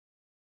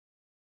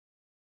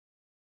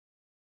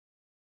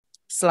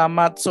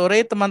Selamat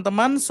sore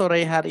teman-teman.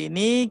 Sore hari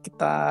ini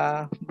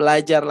kita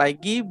belajar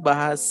lagi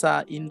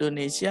bahasa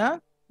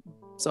Indonesia.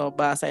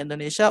 Bahasa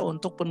Indonesia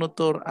untuk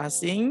penutur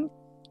asing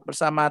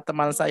bersama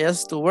teman saya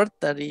Stuart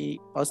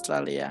dari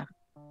Australia.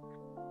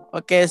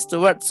 Oke,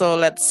 Stuart, so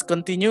let's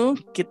continue.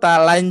 Kita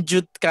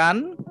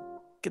lanjutkan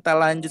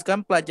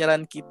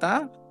pelajaran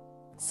kita.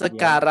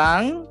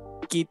 Sekarang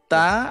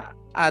kita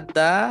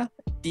ada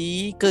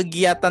di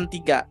kegiatan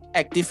 3,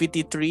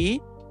 activity 3.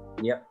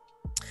 Yep.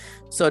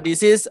 So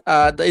this is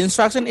the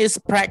instruction is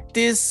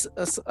practice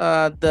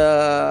the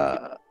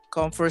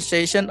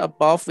conversation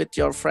above with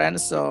your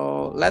friends.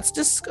 So let's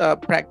just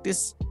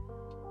practice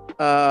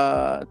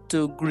to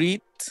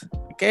greet.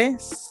 Okay.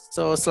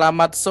 So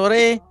selamat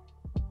sore,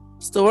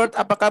 Stuart.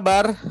 Apa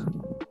kabar?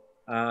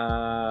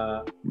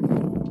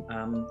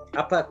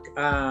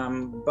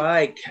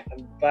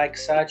 Baik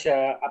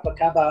saja. Apa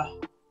kabar?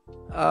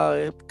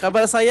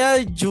 Kabar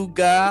saya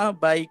juga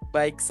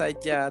baik-baik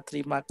saja.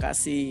 Terima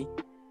kasih.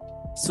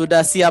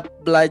 Sudah siap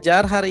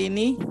belajar hari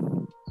ini?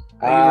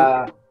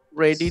 Are you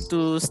ready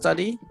to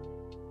study?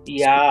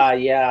 Ya.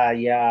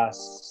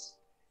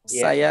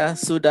 Saya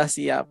sudah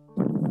siap.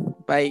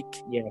 Baik.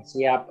 Ya,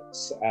 siap.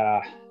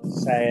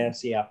 Saya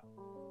siap.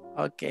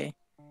 Okay.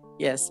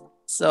 Yes.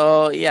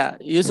 So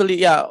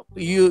usually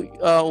you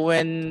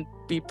when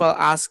people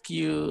ask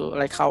you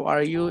like how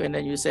are you, and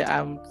then you say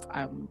I'm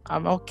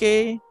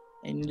okay,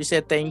 and you say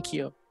thank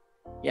you.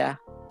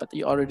 Yeah, but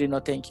you already know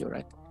thank you,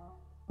 right?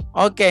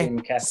 Okay,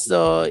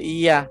 so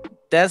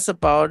that's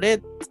about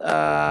it.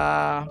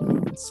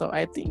 So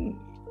I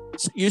think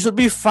you should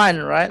be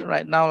fine, right?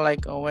 Right now,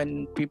 like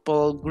when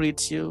people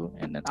greet you,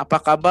 and then apa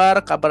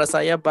kabar? Kabar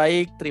saya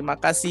baik, terima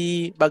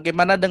kasih.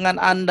 Bagaimana dengan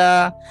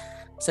Anda?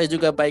 Saya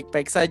juga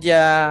baik-baik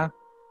saja.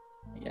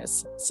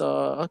 Yes,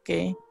 so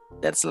okay,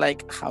 that's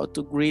like how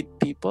to greet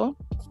people.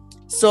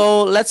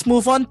 So let's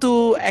move on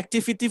to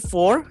activity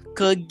 4,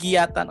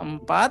 kegiatan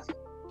 4.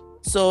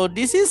 So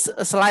this is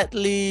a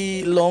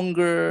slightly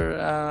longer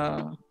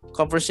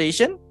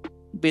conversation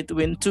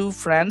between two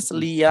friends,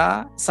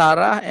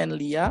 Sarah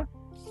and Leah.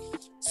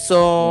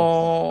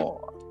 So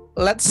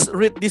let's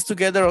read this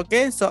together,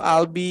 okay? So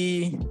I'll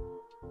be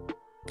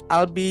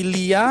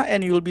Leah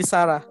and you'll be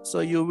Sarah.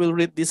 So you will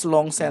read this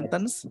long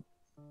sentence.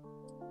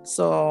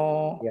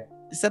 So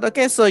is that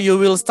okay? So you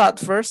will start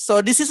first.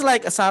 So this is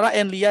like Sarah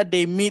and Leah,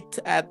 they meet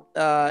at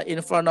in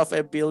front of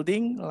a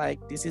building. Like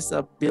this is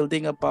a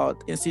building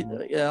about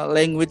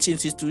language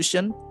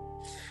institution.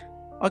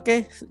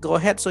 Okay, go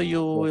ahead. So you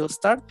will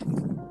start.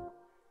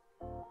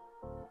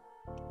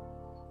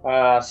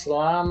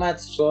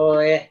 Selamat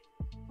sore,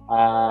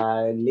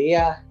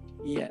 Leah.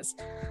 Yes.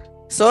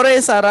 Sore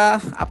Sarah,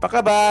 apa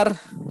kabar?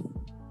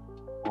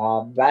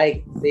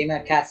 Baik,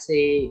 terima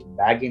kasih.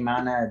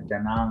 Bagaimana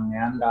dengan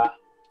Anda?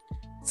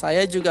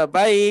 Saya juga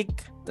baik,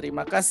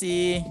 terima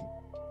kasih.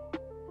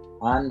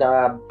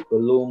 Anda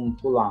belum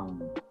pulang?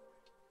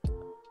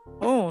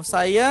 Oh,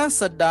 saya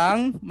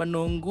sedang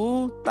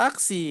menunggu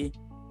taksi.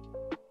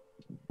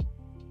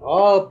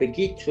 Oh,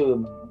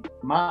 begitu.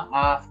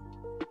 Maaf,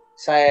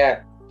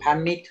 saya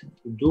pamit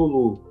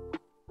dulu.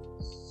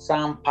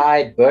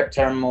 Sampai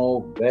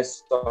bertemu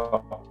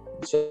besok.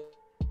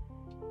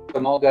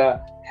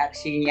 Semoga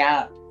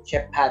taksinya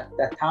cepat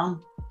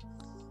datang.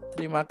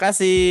 Terima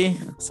kasih.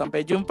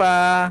 Sampai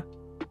jumpa.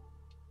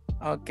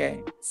 Okay.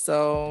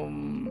 So,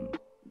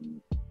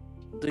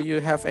 do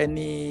you have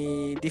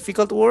any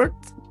difficult word?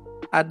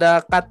 Ada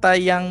kata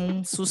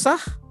yang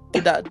susah?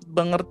 Tidak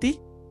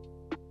mengerti?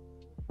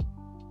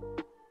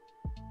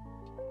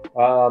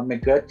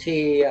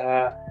 Mengerti.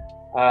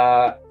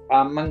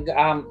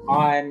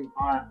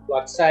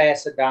 Saya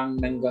sedang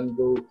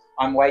mengganggu.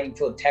 I'm waiting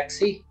for a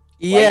taxi.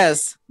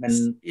 Yes.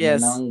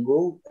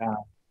 Menunggu.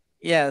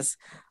 Yes.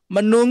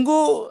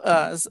 Menunggu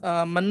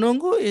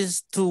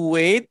is to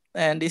wait,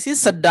 and this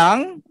is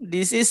sedang.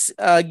 This is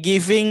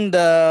giving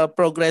the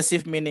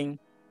progressive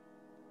meaning.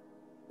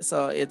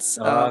 So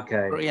it's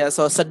okay.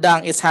 So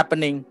sedang is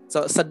happening.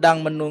 So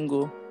sedang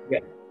menunggu.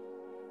 Yeah.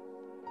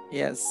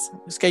 Yes.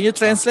 Can you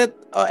translate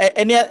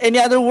any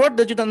other word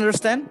that you don't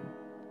understand?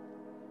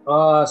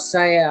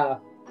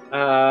 Saya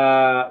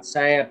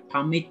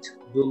pamit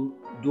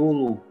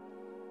dulu.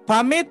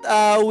 Pamit,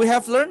 we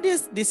have learned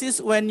this. This is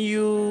when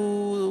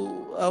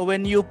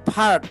you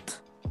part.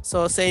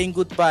 So saying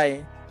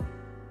goodbye.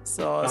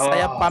 So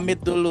saya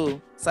pamit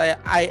dulu.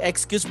 I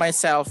excuse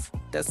myself.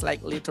 That's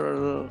like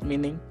literal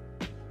meaning.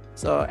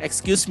 So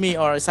excuse me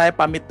or saya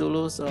pamit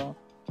dulu. So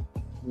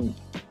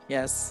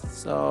yes.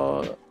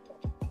 So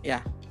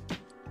yeah.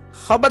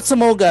 How about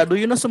semoga? Do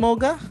you know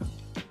semoga?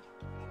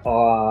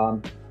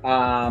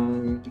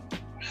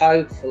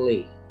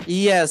 Hopefully.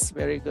 Yes,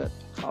 very good.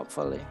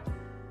 Hopefully.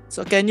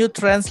 So can you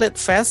translate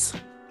fast?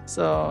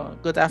 So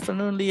good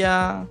afternoon,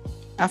 Leah.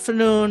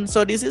 Afternoon.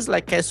 So this is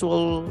like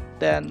casual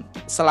then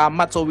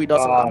selamat. So without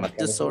selamat,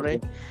 just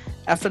sore.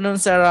 Afternoon,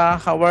 Sarah.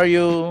 How are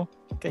you?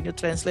 Can you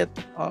translate?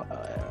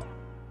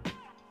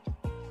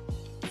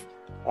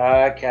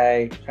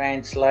 Okay,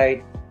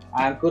 translate.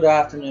 Good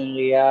afternoon,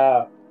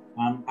 Leah.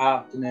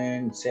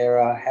 Afternoon,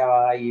 Sarah. How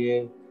are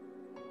you?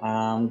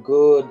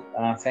 Good.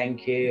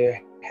 Thank you.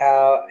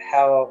 How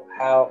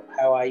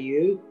are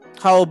you?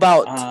 How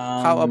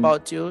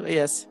about you?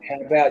 Yes. How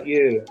about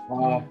you?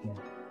 Okay.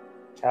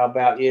 How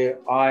about you?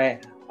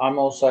 I'm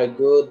also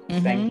good.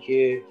 Thank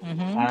you.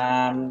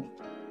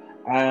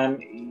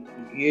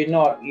 You're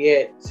not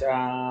yet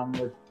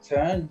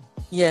returned.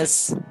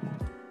 Yes.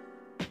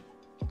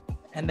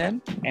 And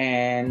then?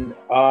 And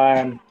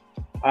I'm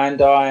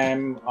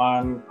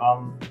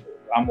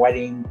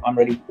waiting. I'm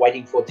ready,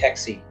 waiting for a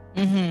taxi.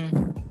 In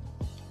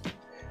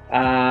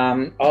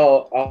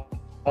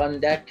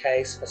that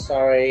case,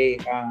 sorry.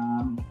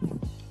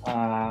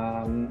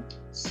 I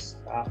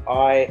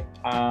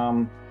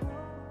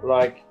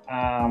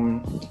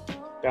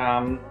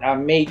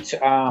meet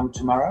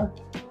tomorrow.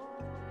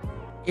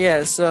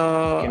 Yeah, so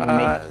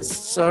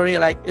sorry,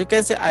 like you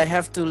can say I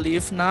have to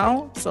leave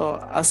now,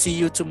 so I'll see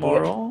you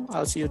tomorrow. Yeah.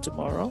 I'll see you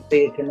tomorrow.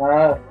 See you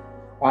tomorrow.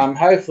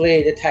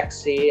 Hopefully the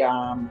taxi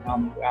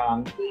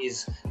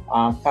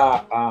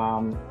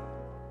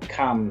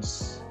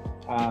comes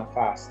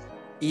fast.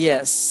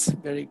 Yes,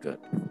 very good.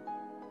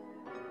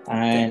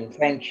 And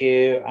thank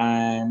you,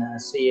 and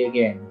see you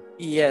again.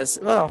 Yes,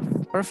 well,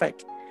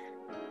 perfect.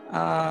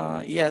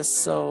 Yes,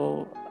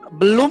 so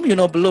belum, you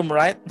know belum,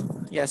 right?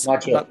 Yes,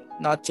 Not yet.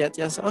 Not yet.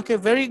 Yes, okay,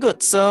 very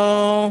good.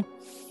 So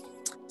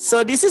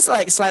this is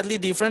like slightly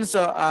different.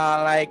 So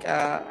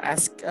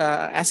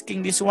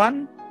asking this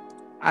one,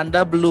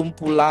 Anda belum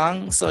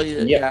pulang. So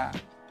yeah,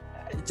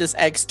 just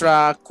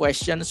extra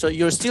question. So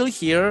you're still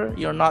here.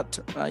 You're not.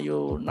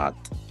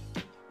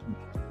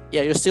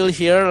 Yeah, you're still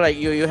here. Like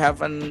you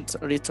haven't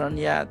returned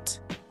yet.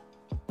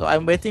 So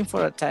I'm waiting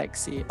for a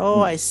taxi.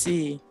 Oh, I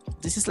see.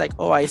 This is like,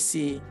 oh, I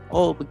see.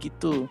 Oh,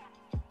 begitu.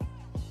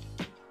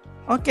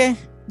 Okay,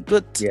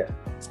 good. Yeah.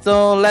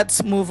 So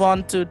let's move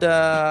on to the.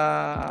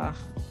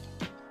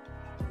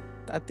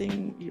 I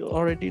think you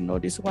already know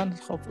this one.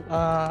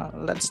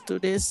 Let's do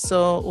this.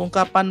 So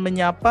ungkapan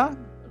menyapa.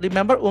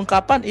 Remember,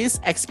 ungkapan is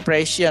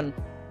expression.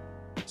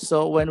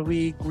 So when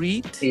we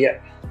greet,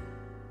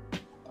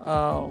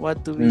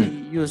 what do we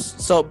use?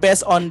 So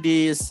based on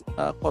this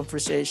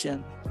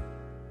conversation.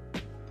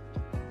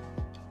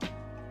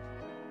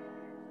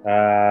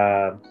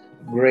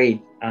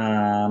 Great.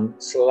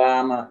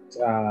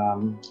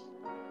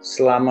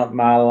 Selamat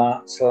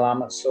malam,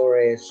 selamat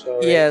sore.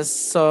 Yes,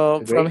 so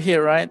from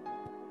here, right?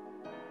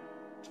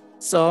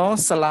 So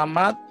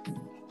selamat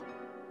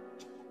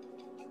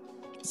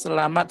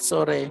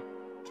sore.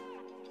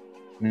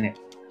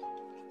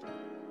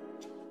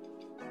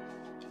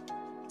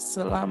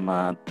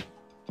 Selamat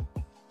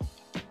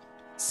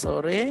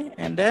sore,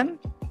 and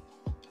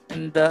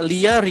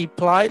Leah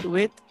replied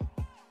with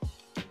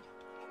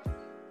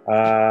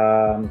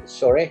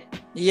sore.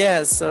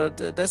 Yes, so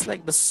that's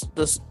like the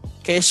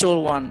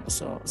casual one.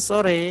 So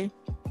sore.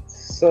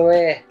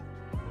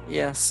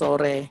 Yeah,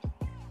 sore.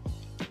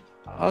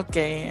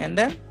 Okay, and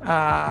then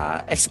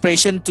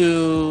expression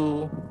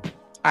to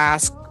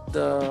ask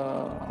the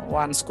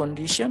one's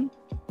condition.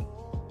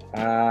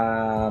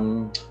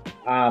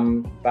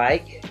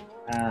 Baik.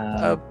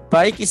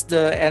 Baik is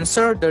the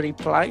answer, the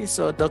reply.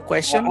 So the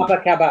question. Apa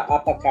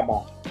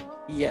kabar?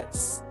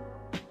 Yes.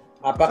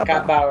 Apa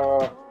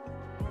kabar?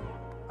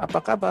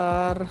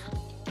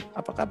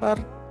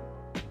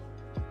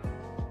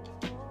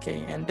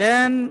 Okay, and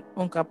then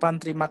ungkapan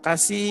terima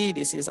kasih.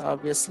 This is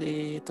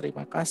obviously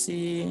terima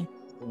kasih.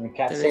 Terima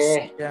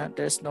kasih.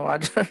 There's no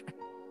other.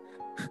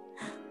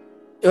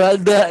 Well,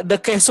 the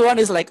case one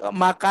is like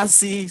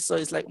makasih, so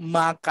it's like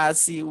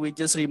makasih. We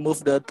just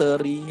remove the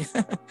teri.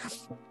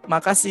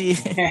 Makasih.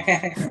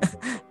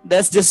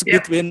 That's just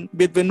between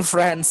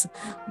friends.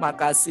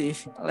 Makasih,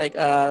 like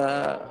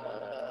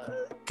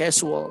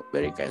casual,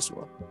 very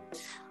casual.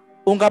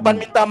 Ungkapan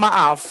minta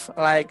maaf,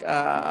 like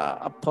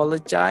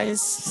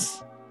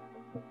apologize.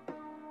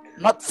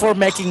 Not for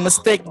making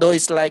mistake though.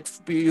 It's like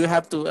you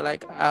have to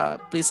like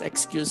please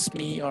excuse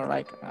me, or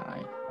like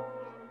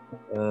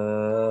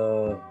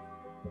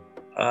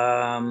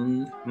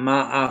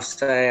maaf,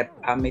 saya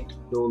pamit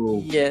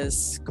dulu.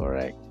 Yes,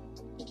 correct.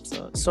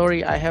 So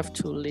sorry, I have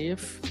to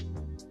leave.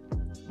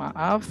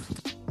 Maaf,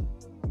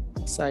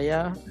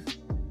 saya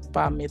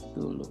pamit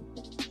dulu.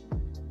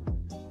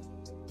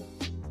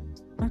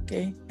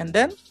 Okay, and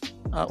then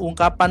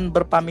ungkapan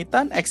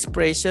berpamitan,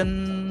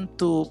 expression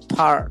to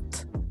part.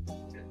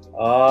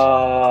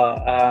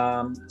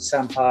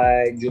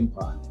 Sampai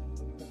jumpa.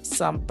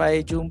 Sampai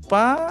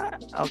jumpa.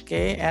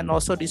 Okay, and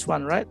also this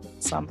one, right?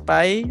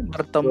 Sampai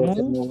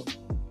bertemu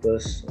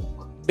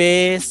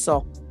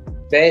besok.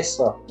 Yeah.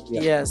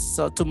 Yes,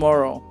 so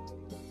tomorrow.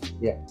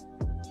 Yeah.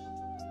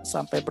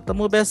 Sampai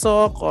bertemu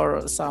besok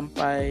or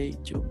sampai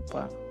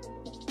jumpa.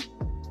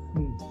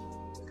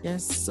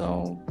 Yes,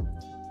 so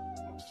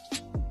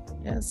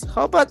yes.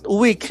 How about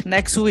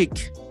next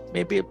week?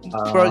 Maybe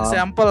for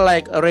example,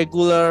 like a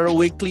regular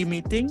weekly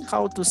meeting.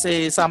 How to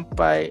say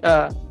sampai?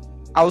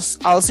 I'll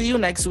see you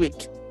next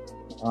week.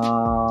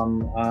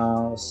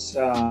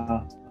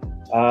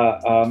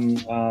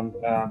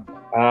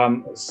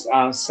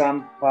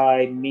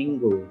 Sampai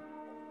minggu.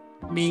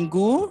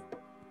 Minggu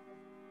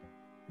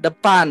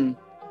depan.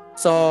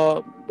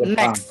 So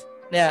Depan.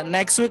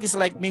 next week is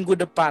like minggu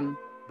depan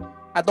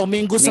atau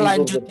minggu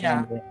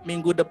selanjutnya.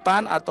 Minggu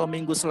depan atau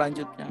minggu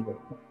selanjutnya.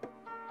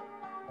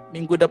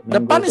 Minggu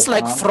depan is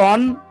like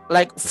front,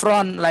 like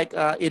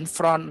in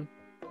front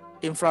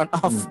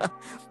of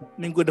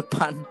minggu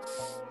depan.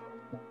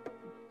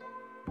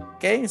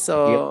 Okay,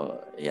 so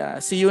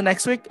see you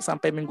next week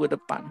sampai minggu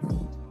depan.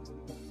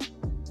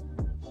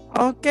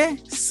 Okay,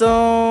 so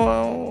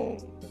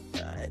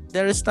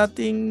there is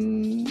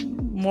nothing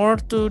more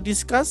to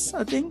discuss,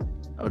 I think.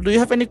 Do you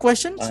have any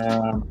questions?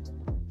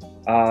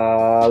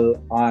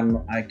 I'm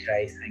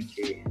okay, thank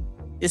you.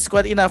 It's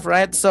quite enough,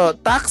 right? So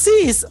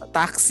taxi is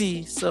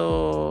taxi.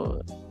 So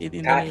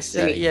in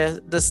Indonesia,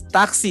 yes, this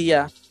taxi,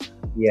 yeah.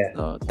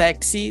 So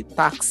taxi.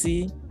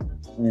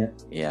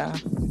 Yeah.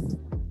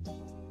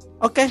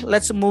 Okay,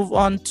 let's move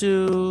on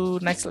to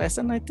next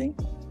lesson, I think.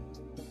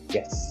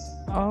 Yes.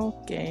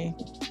 Okay,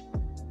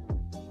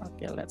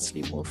 let's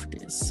remove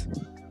this.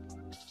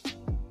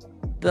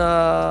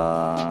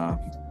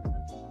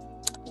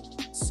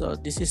 So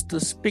this is to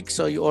speak.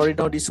 So you already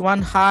know this one.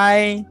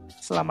 Hi,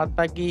 selamat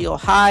pagi. Oh,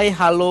 hi,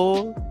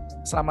 halo,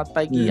 selamat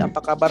pagi.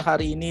 Apa kabar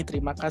hari ini?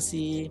 Terima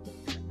kasih.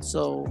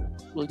 So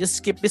we'll just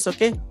skip this,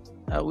 okay?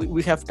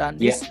 We have done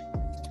this.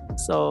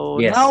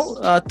 So now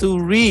to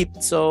read.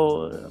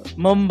 So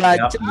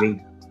membaca.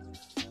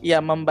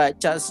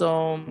 Membaca.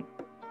 So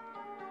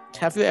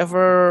have you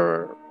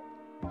ever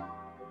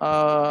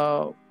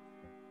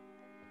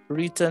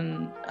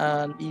written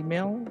an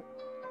email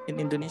in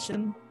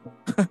Indonesian?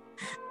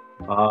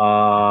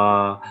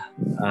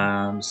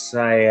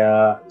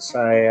 Saya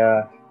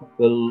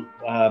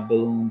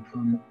belum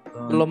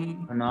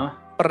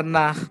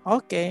pernah.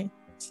 Okay.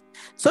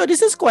 So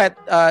this is quite.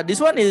 This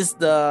one is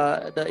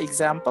the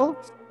example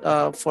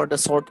for the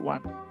short one.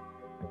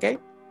 Okay.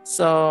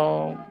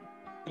 So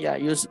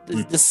use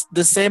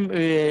the same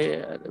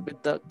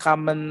with the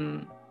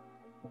common.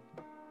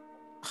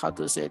 How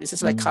to say? This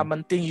is like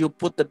common thing. You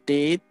put the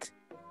date,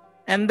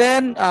 and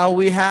then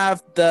we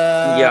have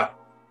the.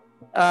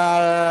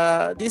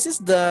 This is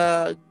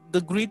the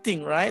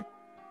greeting, right?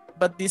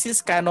 But this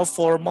is kind of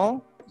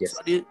formal. Yes.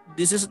 So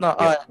this is not.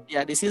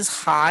 This is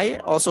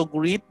hi, also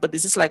greet, but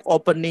this is like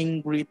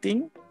opening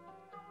greeting.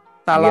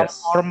 Salam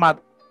hormat.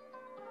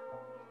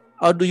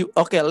 Or do you?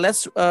 Okay,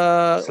 let's.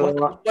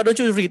 Why don't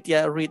you read?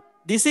 Yeah, read.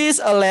 This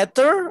is a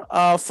letter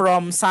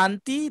from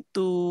Santi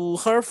to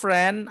her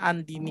friend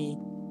Andini.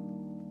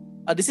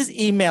 This is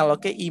email.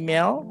 Okay,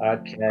 email.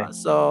 Okay.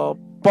 So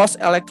post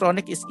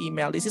electronic is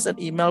email. This is an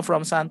email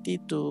from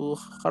Santi to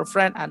her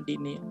friend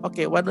Andini.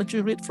 Okay, why don't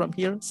you read from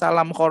here?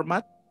 Salam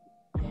hormat.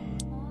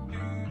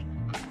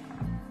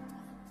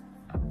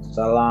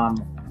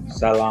 Salam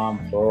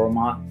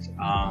hormat.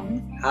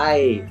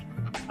 Hai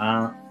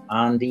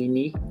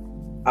Andini,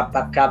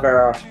 apa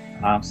kabar?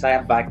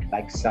 Saya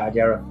baik-baik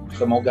saja.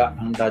 Semoga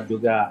Anda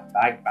juga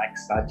baik-baik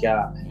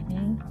saja.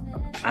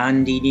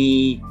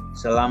 Andini,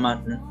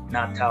 selamat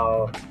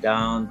Natal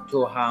dan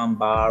Tahun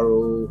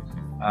Baru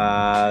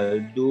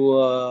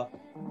 2000.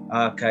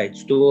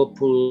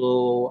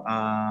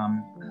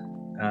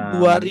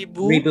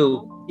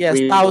 Yes,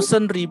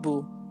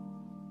 2000.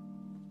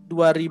 2000.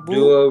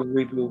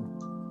 2016.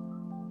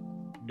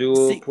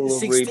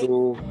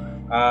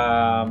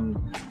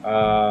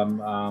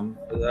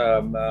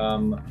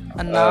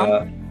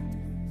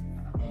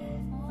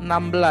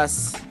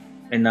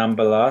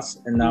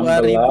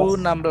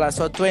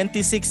 So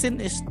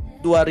 2016 is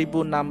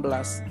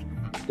 2016.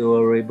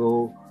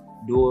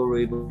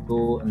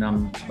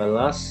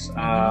 2016.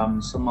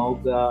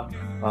 Semoga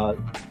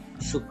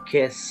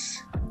sukses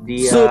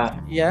dia.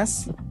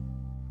 Yes.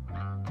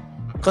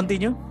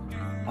 Continue.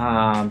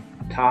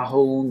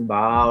 Tahun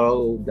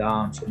baru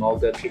dan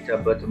semoga kita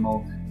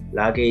bertemu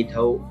lagi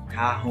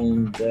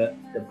tahun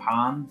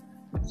depan.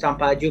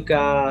 Sampai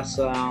juga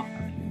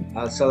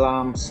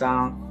salam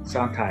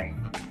santai.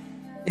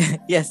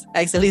 Yes,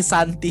 actually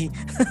Santi.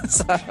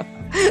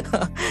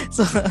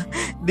 So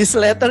this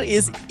letter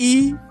is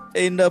E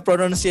in the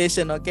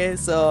pronunciation. Okay,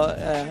 so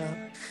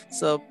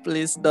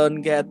please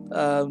don't get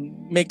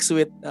mixed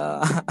with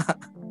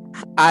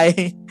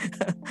I.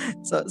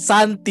 So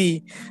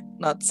Santi,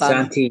 not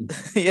Santi.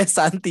 Yes,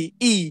 Santi.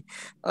 E,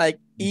 like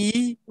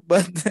E,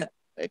 but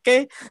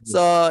okay.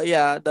 So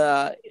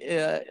the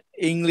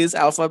English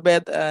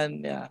alphabet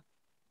and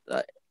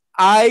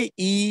I,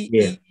 E,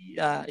 E.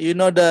 You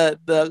know the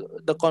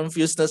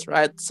confuseness,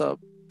 right? So,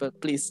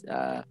 but please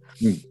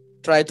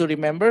try to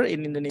remember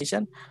in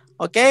Indonesian.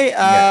 Okay.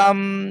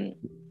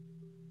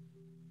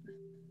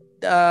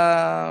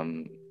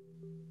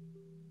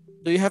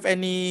 Do you have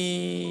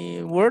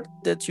any word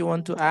that you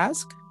want to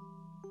ask?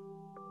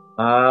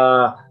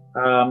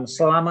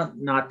 Selamat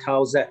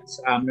Natal,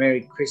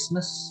 Merry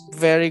Christmas.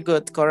 Very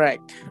good,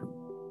 correct.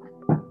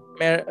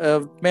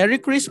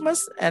 Merry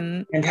Christmas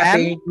and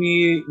Happy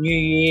New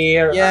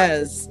Year.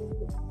 Yes,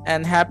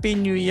 and Happy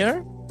New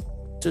Year.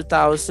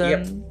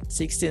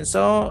 2016.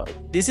 So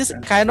this is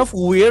kind of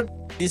weird.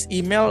 This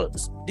email,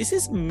 this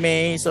is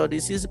May, so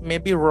this is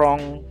maybe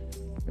wrong,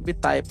 maybe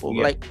typo.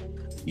 Yeah. Like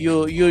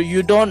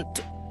you don't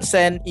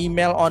send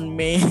email on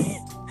May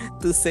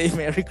to say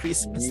Merry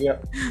Christmas. Yeah.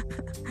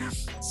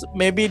 So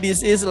maybe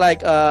this is like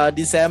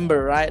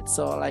December, right?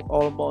 So like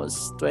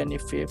almost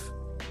 25th.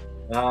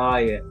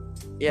 Yeah.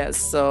 Yes.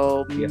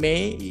 So Yeah.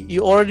 May.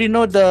 You already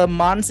know the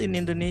months in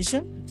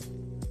Indonesian?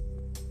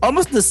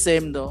 Almost the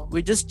same though.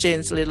 We just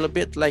changed a little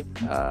bit. Like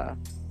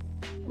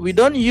we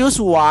don't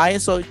use Y,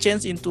 so it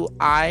changed into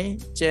I.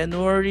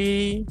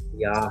 January.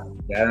 Yeah.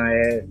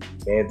 January,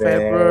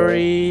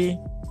 February.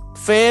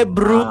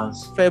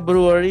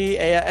 February,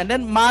 and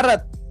then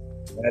Maret.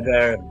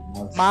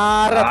 Maret.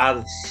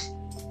 March.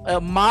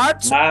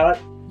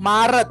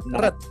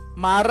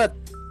 Maret.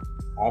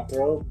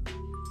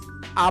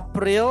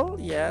 April,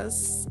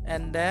 yes,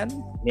 and then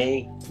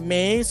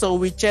May. So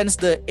we changed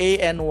the A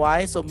and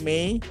Y, so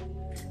May.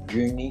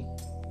 Juni.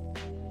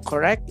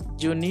 Correct,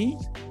 Juni.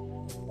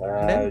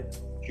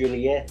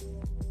 Juliet.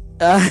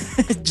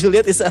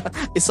 Juliet is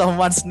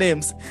someone's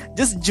names.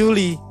 Just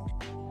Julie.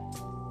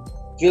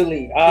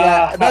 Julie.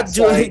 Not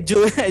Julie.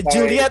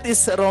 Juliet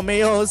is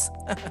Romeo's.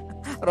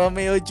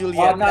 Romeo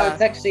Juliet. Oh no,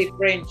 it's actually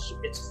French.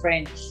 It's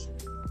French.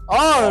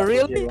 Oh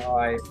really?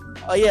 July.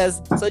 Oh yes.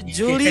 So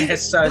Julie.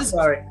 Yes, so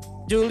sorry.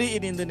 Julie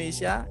in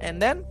Indonesia, and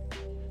then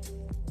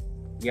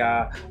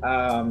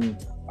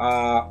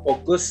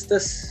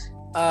Augustus.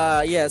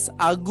 Yes,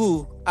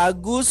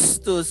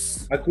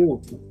 Agustus.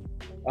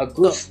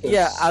 Augustus. So,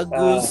 yeah,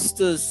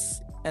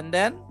 Agustus, and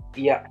then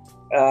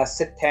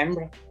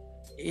September.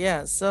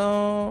 Yeah,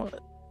 so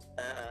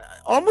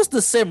almost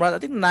the same, right? I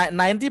think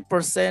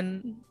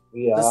 90%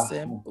 the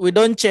same. We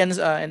don't change,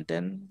 and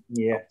then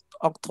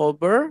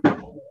October.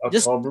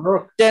 Just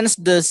change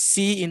the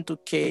C into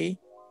K.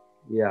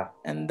 Yeah.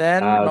 And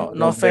then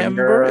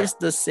November is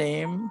the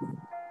same.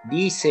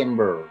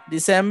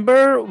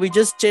 December, we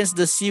just change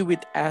the C with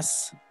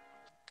S.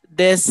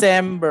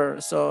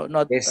 December, so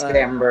not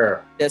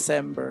December.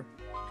 December.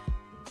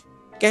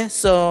 Okay,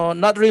 so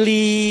not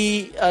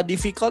really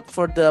difficult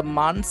for the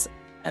months.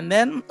 And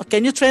then,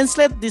 can you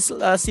translate this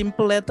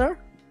simple letter?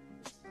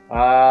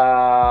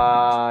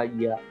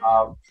 Yeah,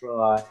 I'll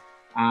try.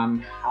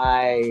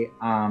 Hi,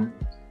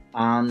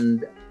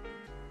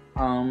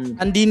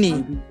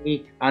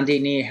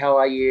 Andini, how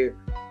are you?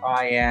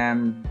 I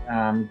am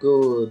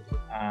good.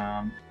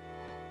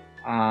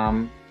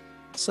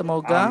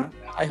 Semoga,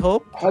 I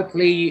hope.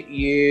 Hopefully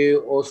you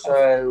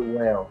also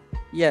well.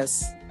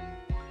 Yes.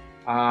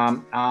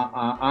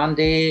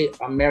 Andy,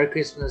 Merry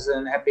Christmas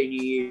and Happy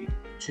New Year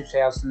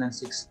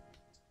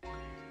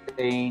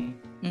 2016.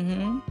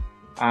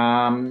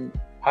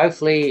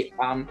 Hopefully,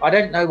 I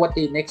don't know what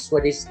the next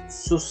word is.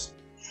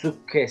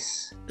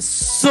 Success.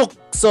 So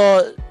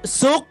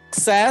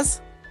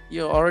success.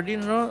 You already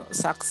know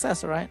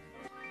success, right?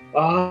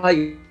 Yeah,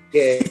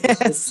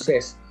 yes.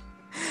 Success.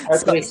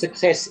 Hopefully,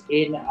 success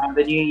in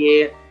the new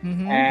year,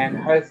 and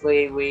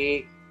hopefully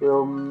we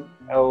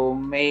will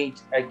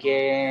meet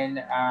again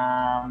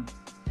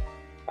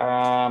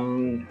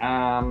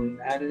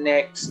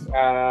next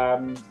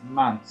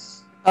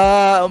month.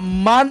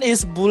 Month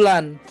is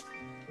bulan.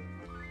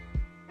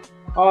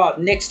 Oh,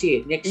 next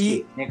year.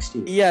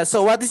 Yeah.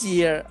 So what is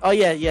year? Oh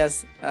yeah,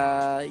 yes.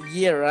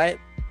 Year, right?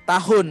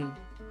 Tahun.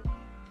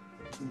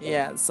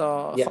 Yeah.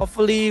 So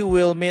hopefully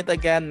we'll meet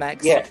again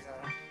next year,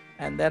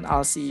 and then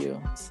I'll see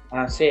you.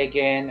 See you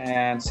again,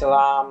 and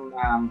salam,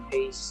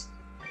 peace.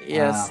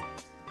 Yes.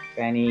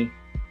 Fanny.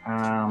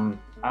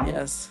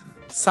 Yes.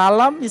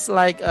 Salam is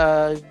like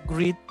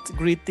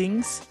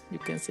greetings. You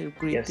can say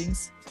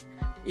greetings.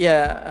 Yes.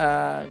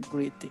 Yeah.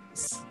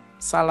 Greetings.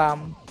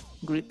 Salam.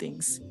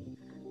 Greetings.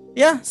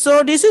 Yeah,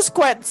 so this is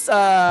quite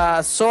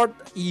short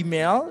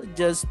email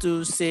just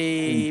to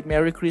say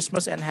Merry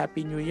Christmas and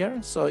Happy New Year.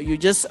 So you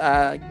just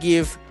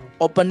give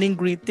opening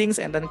greetings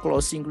and then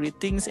closing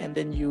greetings, and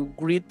then you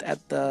greet at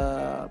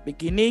the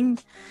beginning,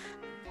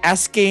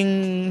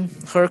 asking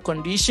her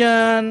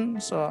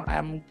condition. So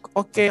I'm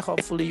okay,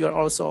 hopefully you're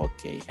also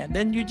okay. And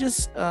then you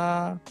just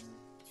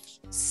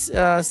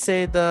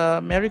say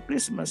the Merry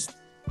Christmas.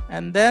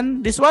 And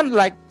then this one,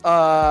 like,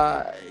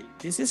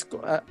 this is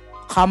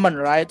common,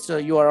 right? So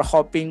you are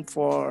hoping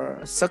for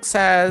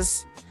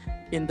success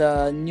in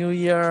the new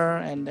year,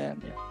 and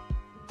then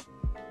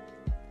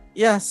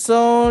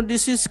so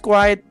this is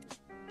quite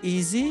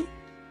easy.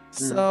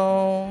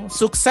 So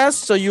success,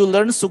 so you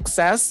learn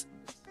success.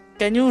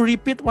 Can you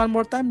repeat one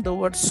more time the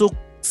word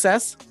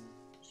success?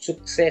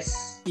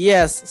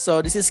 Yes,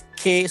 so this is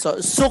K, so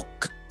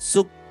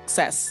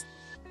success.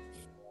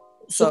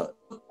 So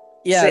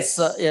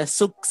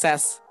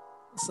success.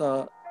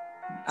 So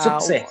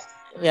success.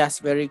 Yes,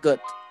 very good.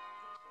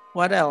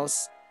 What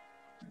else?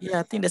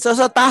 Yeah, I think that's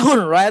also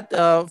tahun, right?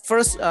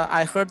 First,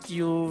 I heard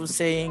you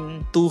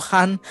saying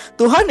Tuhan.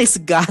 Tuhan is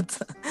God.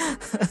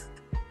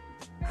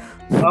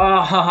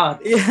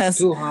 Yes.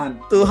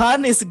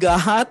 Tuhan is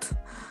God.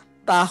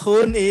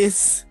 Tahun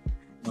is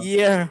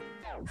year.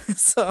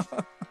 So.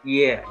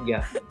 Yeah.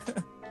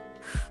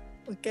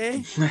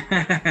 Okay.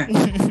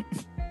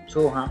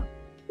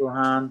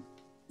 Tuhan.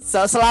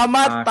 So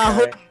selamat Okay.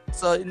 tahun.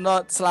 So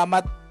not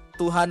selamat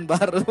Tuhan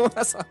baru.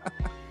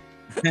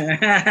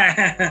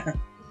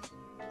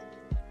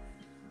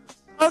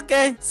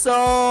 Okay, so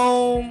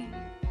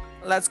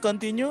let's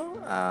continue.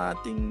 I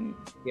think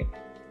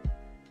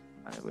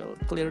I will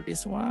clear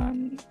this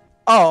one.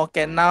 Oh,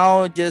 okay.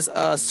 Now just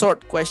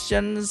short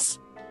questions.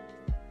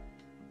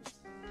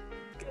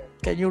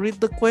 Can you read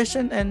the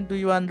question and do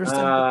you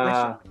understand the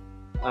question?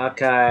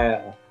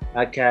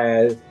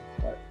 Okay.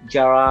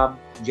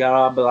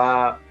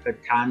 Jawablah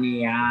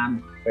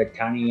pertanyaan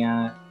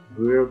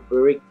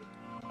berikut.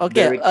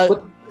 Okay,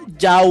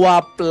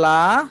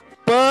 jawablah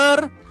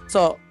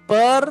pertanyaan.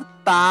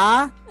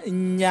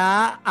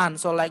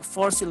 So like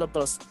 4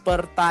 syllables.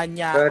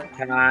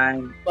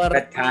 Pertanyaan.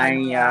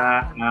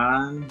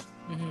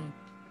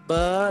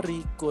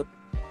 Berikut.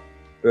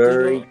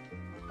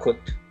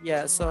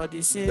 Yeah, so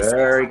this is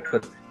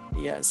berikut.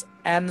 Yes,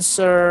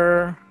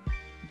 answer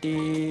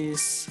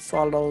these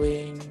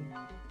following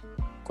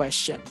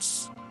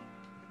questions.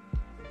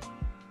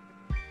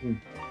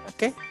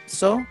 Okay,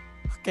 so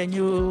can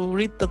you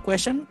read the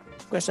question?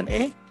 Question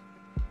A.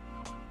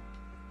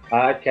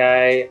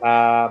 Okay,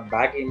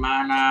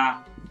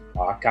 bagaimana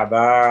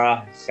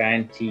kabar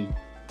Santi?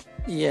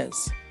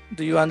 Yes.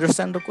 Do you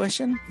understand the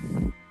question?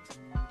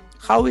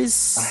 How is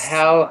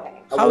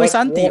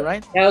Santi,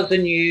 right? How's the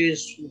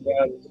news,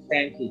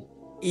 Santi?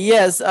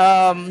 Yes,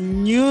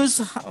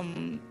 news.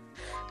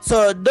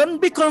 So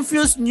don't be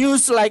confused.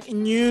 News like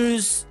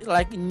news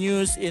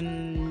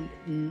in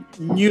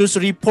news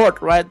report,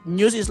 right?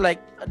 News is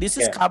like this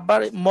is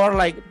kabar, more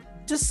like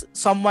just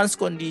someone's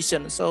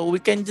condition. So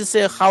we can just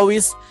say how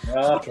is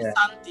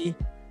Santi?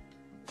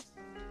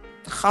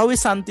 How is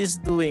Santi's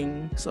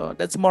doing? So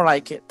that's more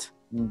like it.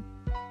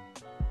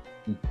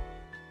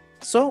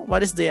 So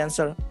what is the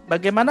answer?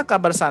 Bagaimana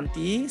kabar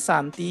Santi?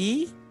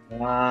 Santi.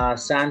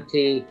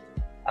 Santi.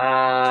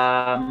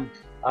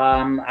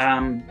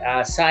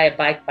 Saya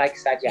baik-baik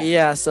saja.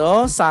 Iya,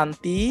 so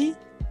Santi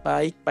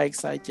baik-baik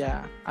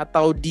saja.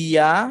 Atau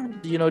dia,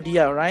 do you know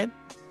dia, right?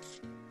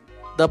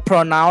 The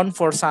pronoun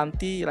for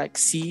Santi like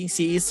she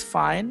is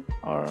fine,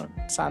 or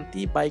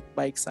Santi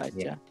baik-baik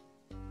saja.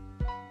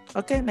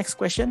 Okay,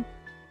 next question.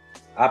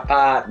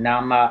 Apa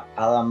nama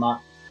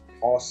alamat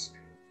pos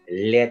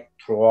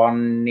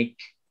elektronik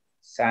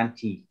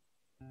Santi?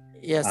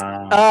 Yes.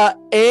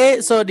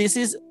 So this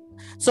is.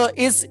 So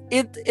it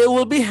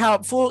will be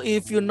helpful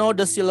if you know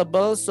the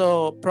syllable.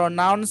 So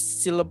pronounce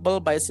syllable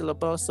by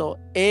syllable. So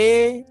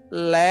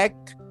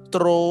electronic.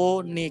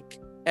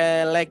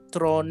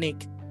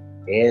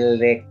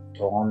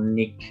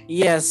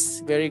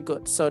 Yes, very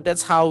good. So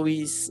that's how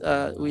we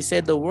say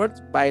the word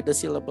by the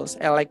syllables.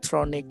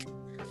 Electronic.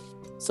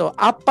 So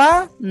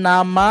apa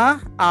nama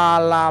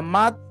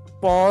alamat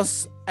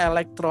pos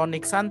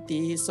elektronik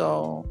Santi?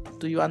 So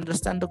do you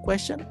understand the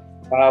question?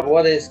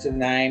 What is the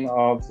name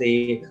of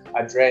the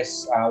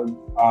address,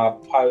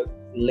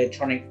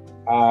 electronic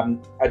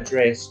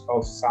address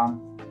of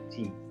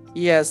Santi?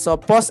 Yes, so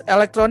post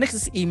electronics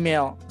is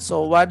email.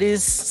 So what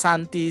is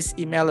Santi's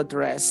email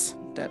address?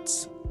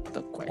 That's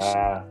the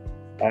question.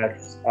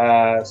 That's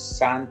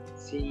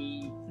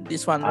Santi.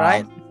 This one,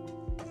 right?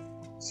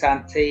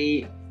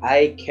 Santi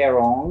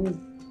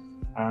Akeong.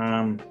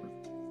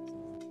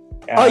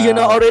 You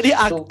know already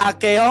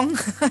Akeong.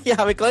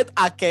 Yeah, we call it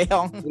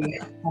Akeong.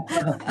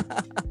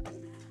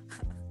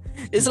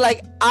 It's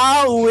like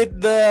A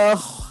with the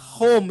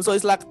home, so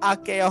it's like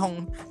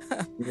Akeong.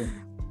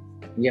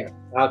 Yeah,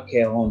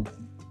 Akeong.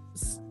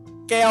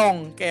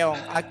 Keong,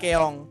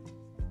 Akeong.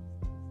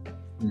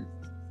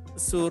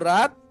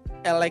 Surat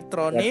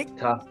elektronik.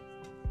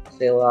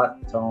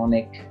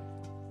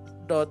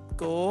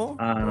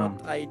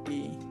 .co.id.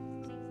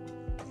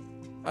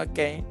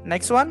 Okay,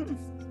 next one.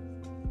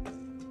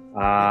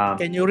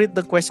 Can you read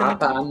the question?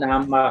 Apa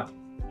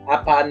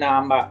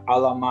nama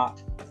alamat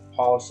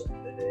pos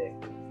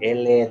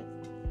elektronik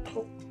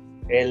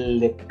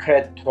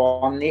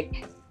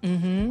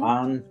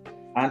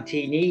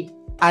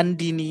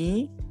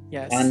Andini.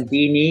 Yes.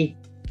 Andini.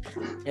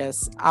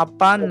 Yes.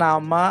 Apa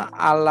nama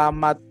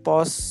alamat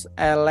pos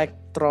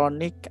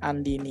elektronik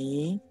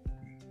Andini?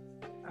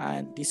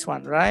 And this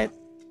one, right?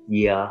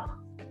 Yeah.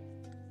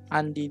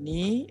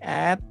 Andini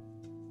at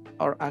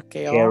or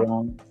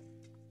Akeong.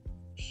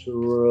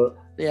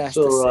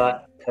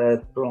 Surat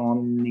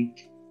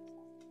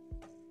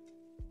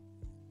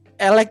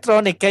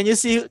electronic. Can you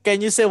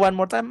say one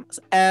more time?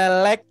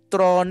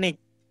 Electronic.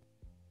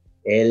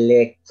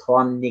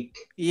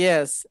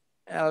 Yes,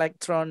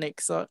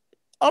 electronic. So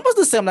almost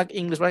the same like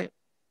English, right?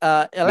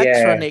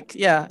 Electronic.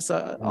 Yeah,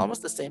 so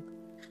almost the same.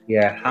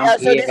 Yeah.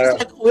 So this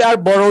is like we are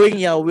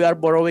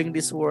borrowing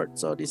this word.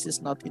 So this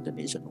is not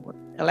Indonesian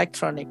word.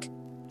 Electronic.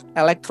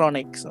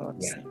 So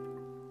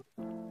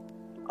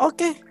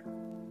okay.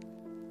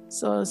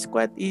 So it's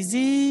quite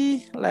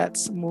easy.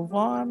 Let's move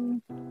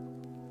on.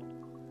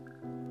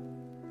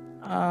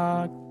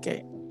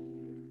 Okay.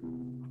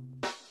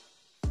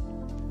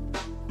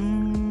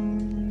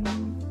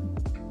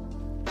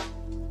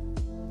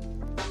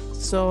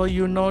 So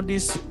you know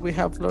this, we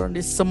have learned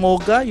this.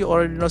 Semoga, you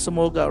already know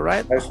semoga,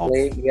 right?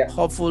 Hopefully, yeah.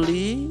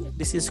 Hopefully,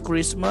 this is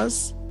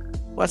Christmas.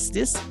 What's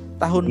this?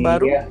 Tahun New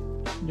baru, Year.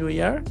 New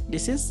Year.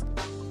 This is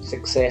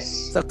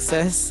Success.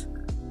 success.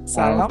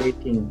 Salam.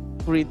 Greeting.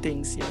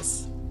 Greetings,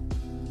 yes.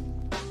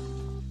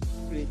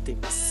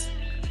 Greetings.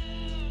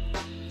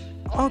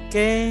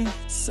 Okay,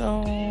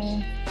 so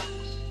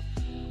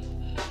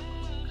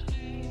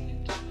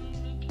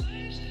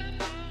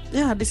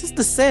yeah, this is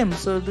the same.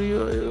 So do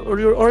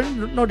you already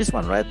know this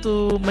one, right?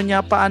 To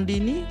menyapa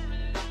Andini,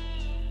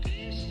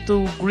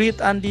 to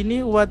greet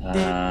Andini. What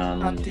did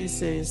Auntie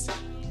says?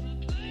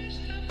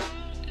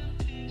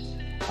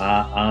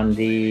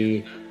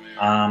 Andy,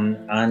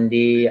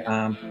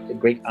 the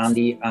great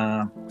Andy.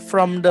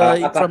 From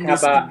the from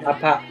this email.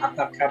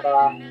 Apa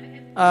kabar?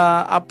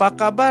 Apa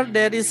kabar?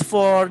 That is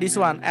for this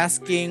one,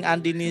 asking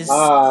Andini's.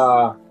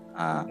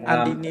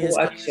 Andini's.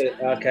 Actually,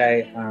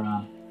 okay.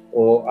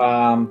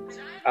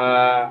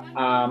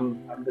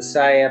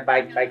 Saya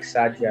baik-baik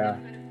saja.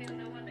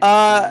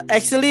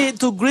 Actually,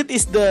 to greet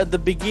is the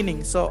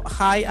beginning. So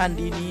hi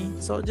Andini.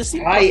 So just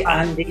simple. Hi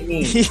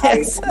Andini.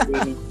 Yes. Hi,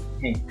 Andini.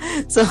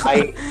 So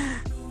hi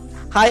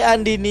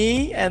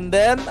Andini, and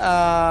then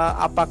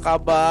apa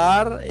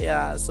kabar?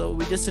 Yeah. So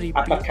we just repeat.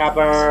 Apa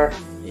kabar?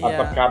 Yeah.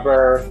 Apa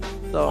kabar?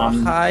 So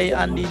hi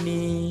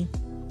Andini.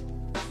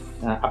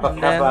 Apa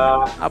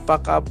kabar?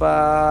 Apa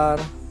kabar?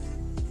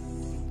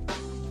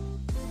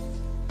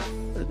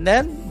 And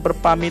then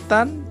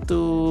berpamitan,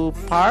 to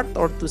part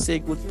or to say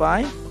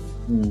goodbye.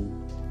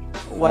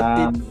 What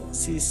did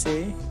she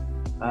say?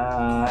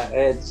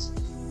 It's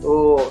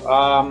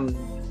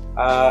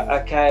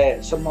okay.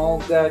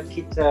 Semoga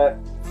kita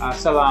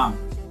salam,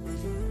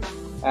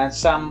 and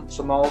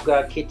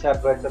semoga kita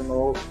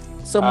bertemu.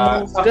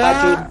 Semoga. Sampai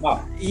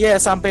jumpa. Yeah,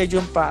 sampai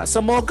jumpa.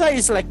 Semoga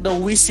is like the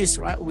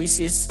wishes, right?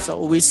 Wishes. So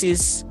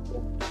wishes.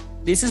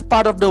 This is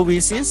part of the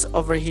wishes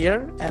over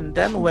here, and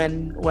then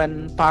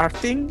when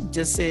parting,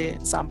 just say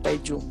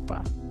sampai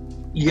jumpa.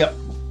 Yep.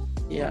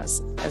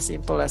 Yes, as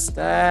simple as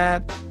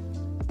that.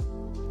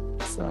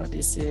 So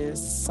this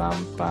is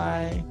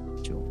sampai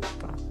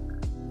jumpa.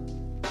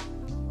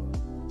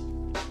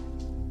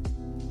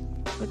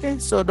 Okay,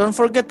 so don't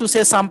forget to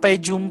say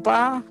sampai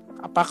jumpa.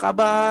 Apa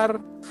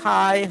kabar?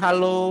 Hi,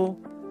 hello.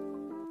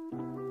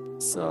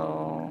 So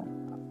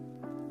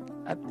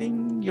I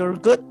think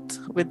you're good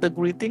with the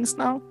greetings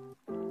now.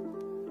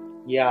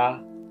 Yeah.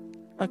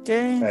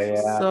 Okay.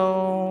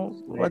 So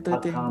what do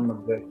you think?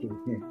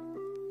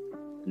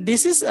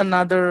 This is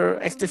another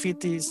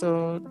activity.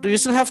 So do you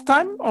still have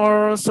time,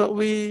 or so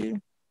we?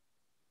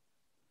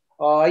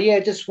 Oh yeah,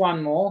 just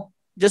one more.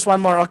 Just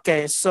one more.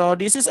 Okay. So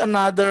this is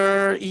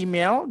another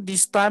email.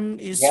 This time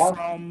is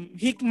from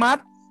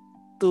Hikmat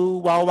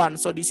to Wawan.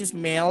 So this is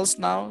male's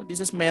now.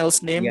 This is male's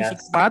name,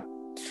 Hikmat,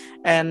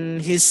 and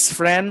his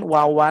friend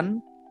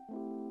Wawan.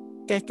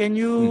 Okay, can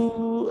you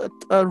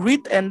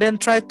read and then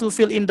try to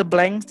fill in the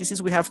blanks?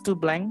 We have 2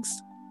 blanks.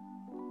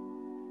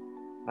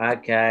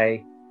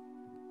 Okay.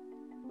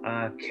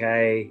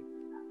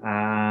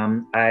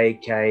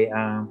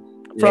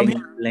 From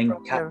here.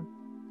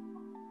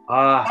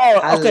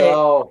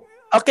 Hello.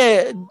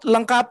 Okay,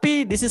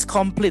 lengkapi. This is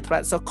complete,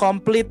 right? So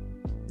complete.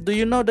 Do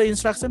you know the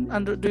instruction?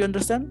 Do you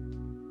understand?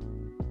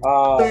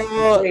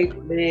 Complete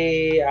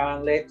the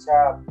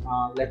letter,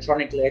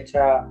 electronic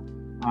letter,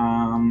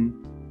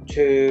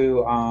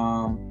 to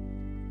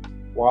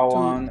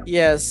Wawan.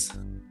 Yes.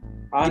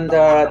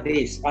 Under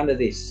this.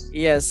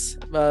 Yes,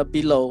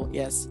 below.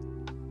 Yes.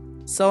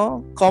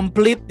 So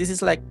complete. This is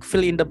like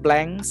fill in the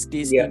blanks.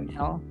 This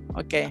email.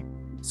 Okay.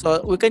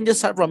 So we can just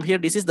start from here.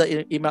 This is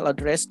the email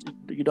address.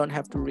 You don't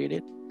have to read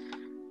it.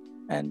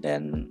 And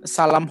then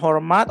salam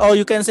hormat. Oh,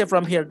 you can say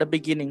from here the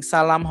beginning.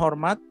 Salam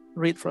hormat.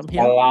 Read from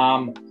here.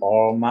 Salam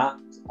hormat.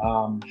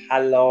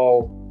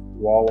 Hello,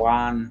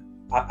 Wawan.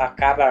 Apa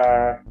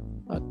kabar?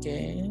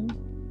 Okay.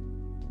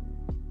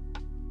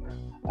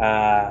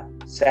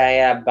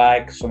 Saya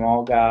baik,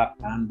 semoga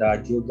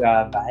Anda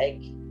juga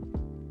baik.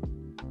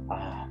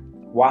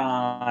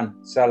 Wan,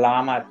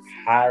 selamat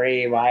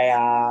hari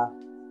raya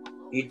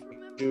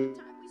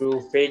Idul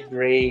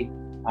Fitri.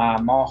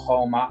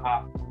 Mohon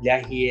maaf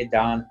lahir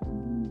dan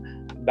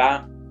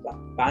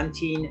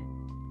batin.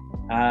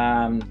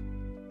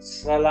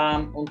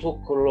 Salam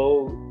untuk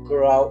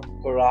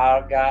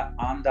keluarga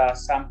Anda,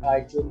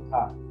 sampai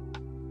jumpa.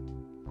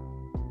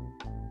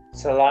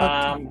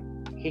 Salam.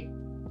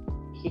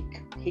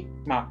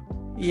 Hikmat.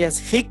 Yes,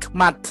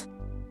 Hikmat.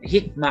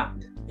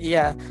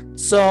 Yeah.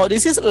 So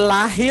this is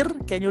lahir.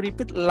 Can you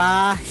repeat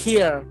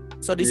lahir?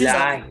 So this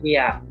lahir. is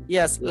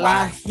yes,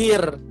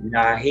 lahir.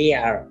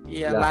 Lahir.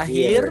 Yeah,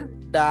 lahir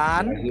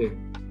dan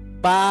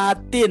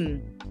batin.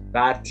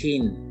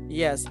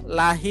 Yes,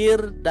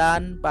 lahir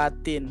dan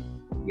batin.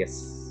 Yes.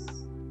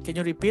 Can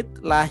you repeat?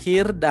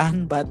 Lahir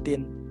dan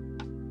batin.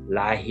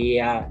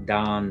 Lahir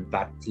dan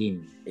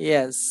batin.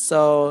 Yes.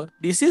 So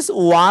this is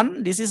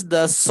one. This is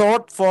the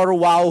short for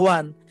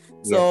Wawan.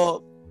 So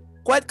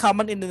quite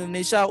common in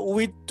Indonesia.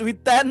 We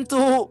tend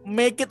to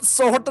make it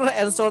shorter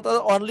and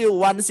shorter, only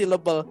one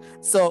syllable.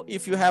 So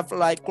if you have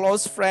like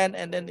close friend,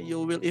 and then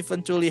you will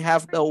eventually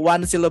have the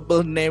one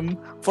syllable name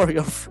for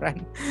your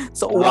friend.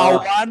 So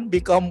Wawan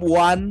become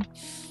one.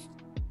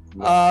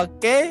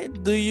 Okay,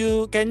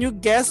 can you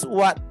guess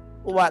what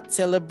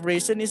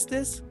celebration is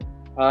this?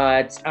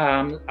 It's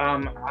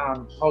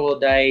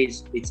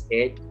holidays. It's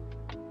it.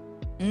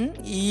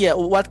 Yeah,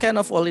 what kind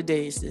of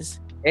holiday is this?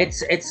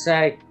 It's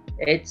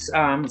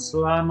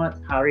Selamat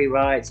Hari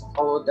Raya. It's a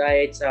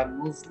holiday. It's a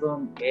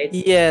Muslim.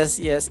 Yes,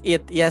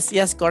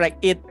 correct.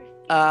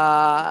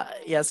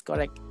 Yes,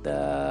 correct. The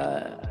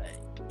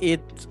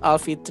Eid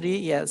al-Fitri,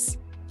 yes.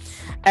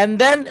 And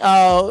then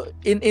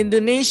in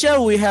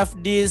Indonesia we have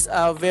this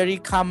very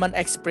common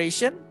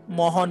expression,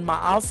 mohon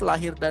maaf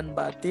lahir dan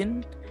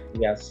batin.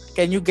 Yes.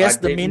 Can you guess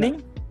the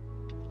meaning?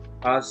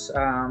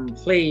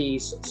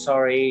 Please,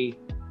 sorry.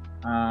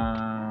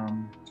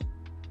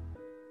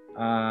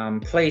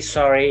 Please,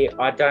 sorry.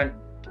 I don't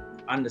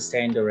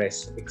understand the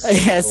rest.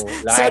 Yes.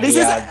 So this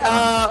is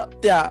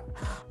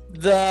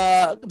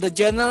the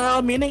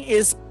general meaning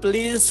is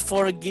please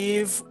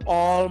forgive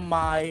all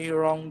my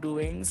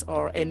wrongdoings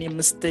or any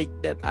mistake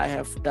that I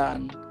have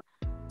done.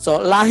 So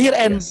lahir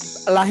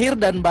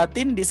dan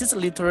batin, this is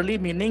literally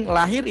meaning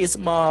lahir is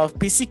more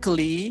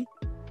physically.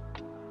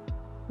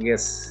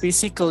 Yes.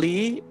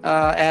 Physically,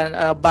 and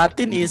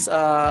batin is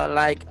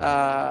like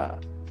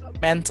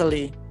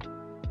mentally.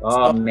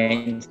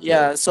 Mentally.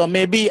 Yeah. So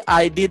maybe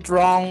I did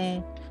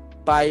wrong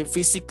by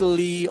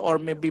physically, or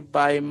maybe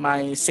by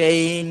my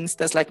sayings.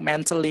 That's like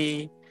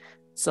mentally.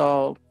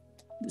 So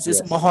this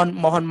is mohon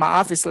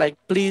maaf is like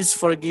please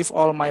forgive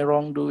all my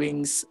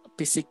wrongdoings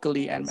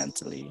physically and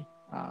mentally.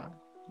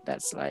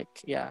 That's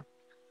like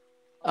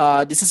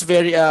this is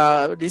very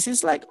this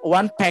is like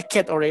one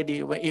packet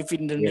already. If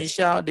in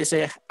Indonesia they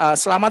say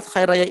Selamat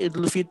Hari Raya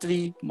Idul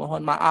Fitri,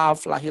 mohon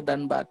maaf lahir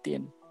dan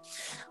batin.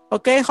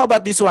 Okay, how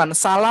about this one?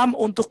 Salam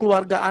untuk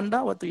keluarga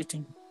Anda. What do you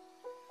think?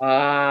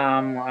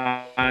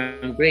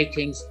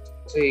 Greetings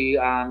to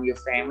your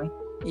family.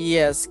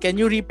 Yes. Can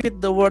you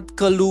repeat the word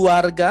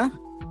keluarga?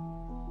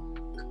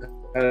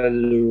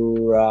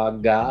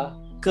 Keluarga.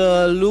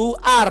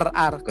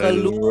 Keluarga.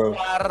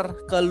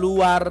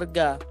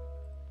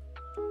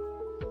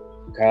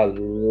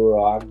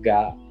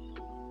 Keluarga.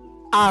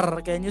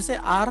 R. Can you say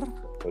R?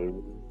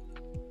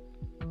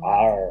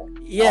 R.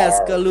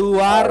 Yes,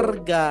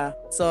 keluarga.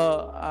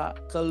 So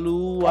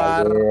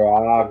keluarga.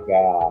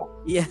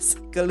 Yes,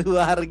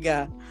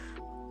 keluarga.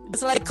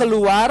 It's like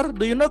keluar.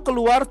 Do you know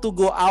keluar, to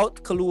go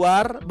out,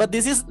 keluar? But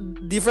this is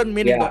different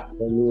meaning. Yeah,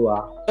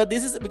 keluar. But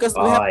this is because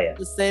we have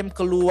the same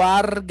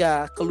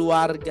keluarga.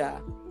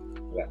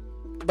 Yeah.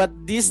 But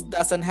this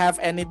doesn't have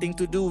anything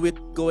to do with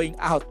going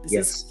out. This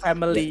is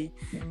family.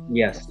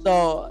 Yes.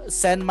 So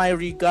send my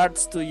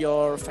regards to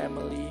your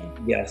family.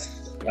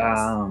 Yes.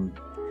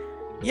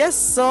 Yes,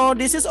 so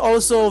this is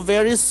also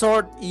very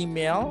short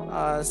email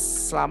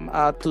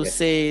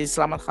say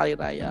Selamat Hari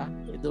Raya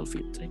Idul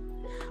Fitri.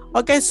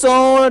 Okay,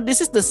 so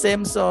this is the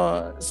same.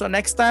 So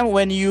next time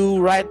when you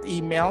write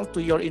email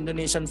to your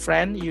Indonesian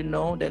friend, you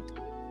know that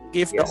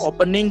give the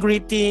opening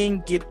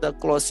greeting, give the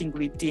closing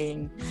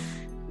greeting.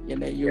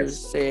 You know, you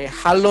say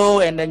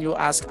hello, and then you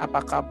ask apa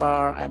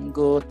kabar, I'm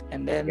good,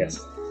 and then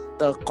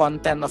the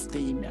content of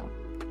the email.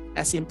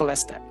 As simple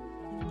as that.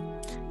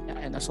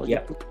 And also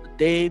you put the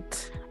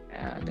date.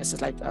 This is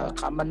like a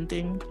common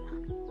thing.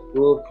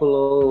 20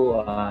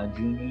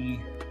 Juni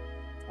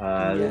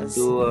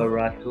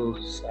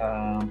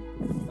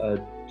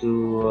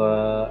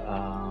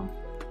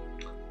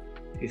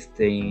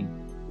 15.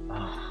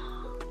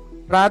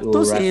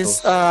 Ratus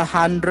is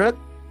 100.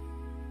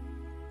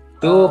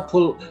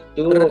 2,000.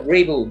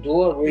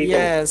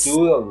 Yes.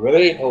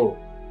 2,000.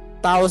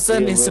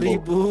 1,000 is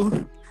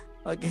 1,000.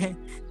 Okay.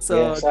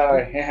 So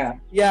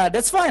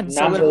that's fine.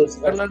 Numbers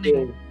so we're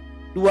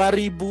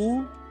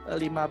learning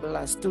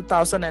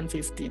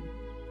 2015.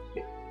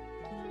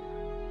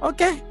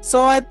 Okay,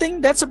 so I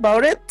think that's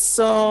about it.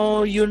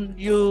 So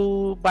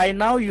you by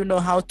now you know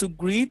how to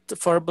greet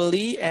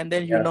verbally, and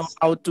then you know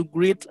how to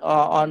greet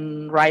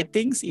on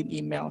writings in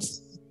emails.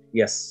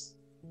 Yes.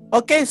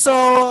 Okay, so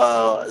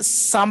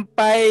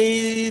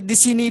sampai di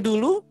sini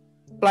dulu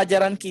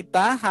pelajaran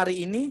kita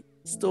hari ini.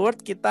 Stuart,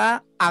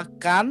 kita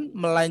akan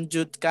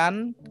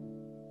melanjutkan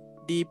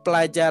di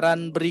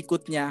pelajaran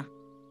berikutnya.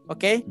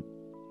 Okay?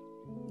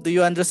 Do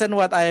you understand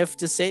what I have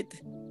just said?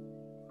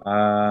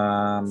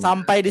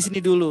 Sampai di sini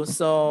dulu.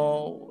 So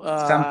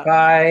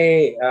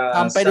sampai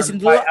di sini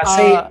dulu.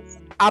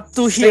 Up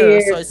to here.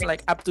 So it's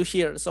like up to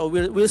here. So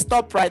we'll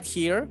stop right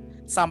here.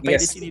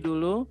 Sampai di sini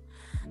dulu.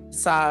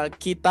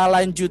 Kita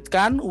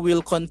lanjutkan.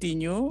 We'll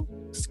continue.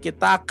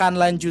 Kita akan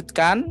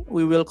lanjutkan.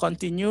 We will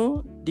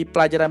continue di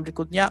pelajaran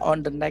berikutnya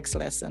on the next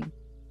lesson.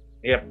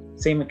 Yep.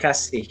 Terima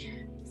kasih.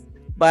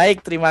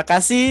 Baik, terima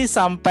kasih.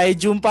 Sampai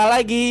jumpa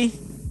lagi.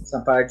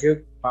 Sampai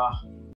jumpa.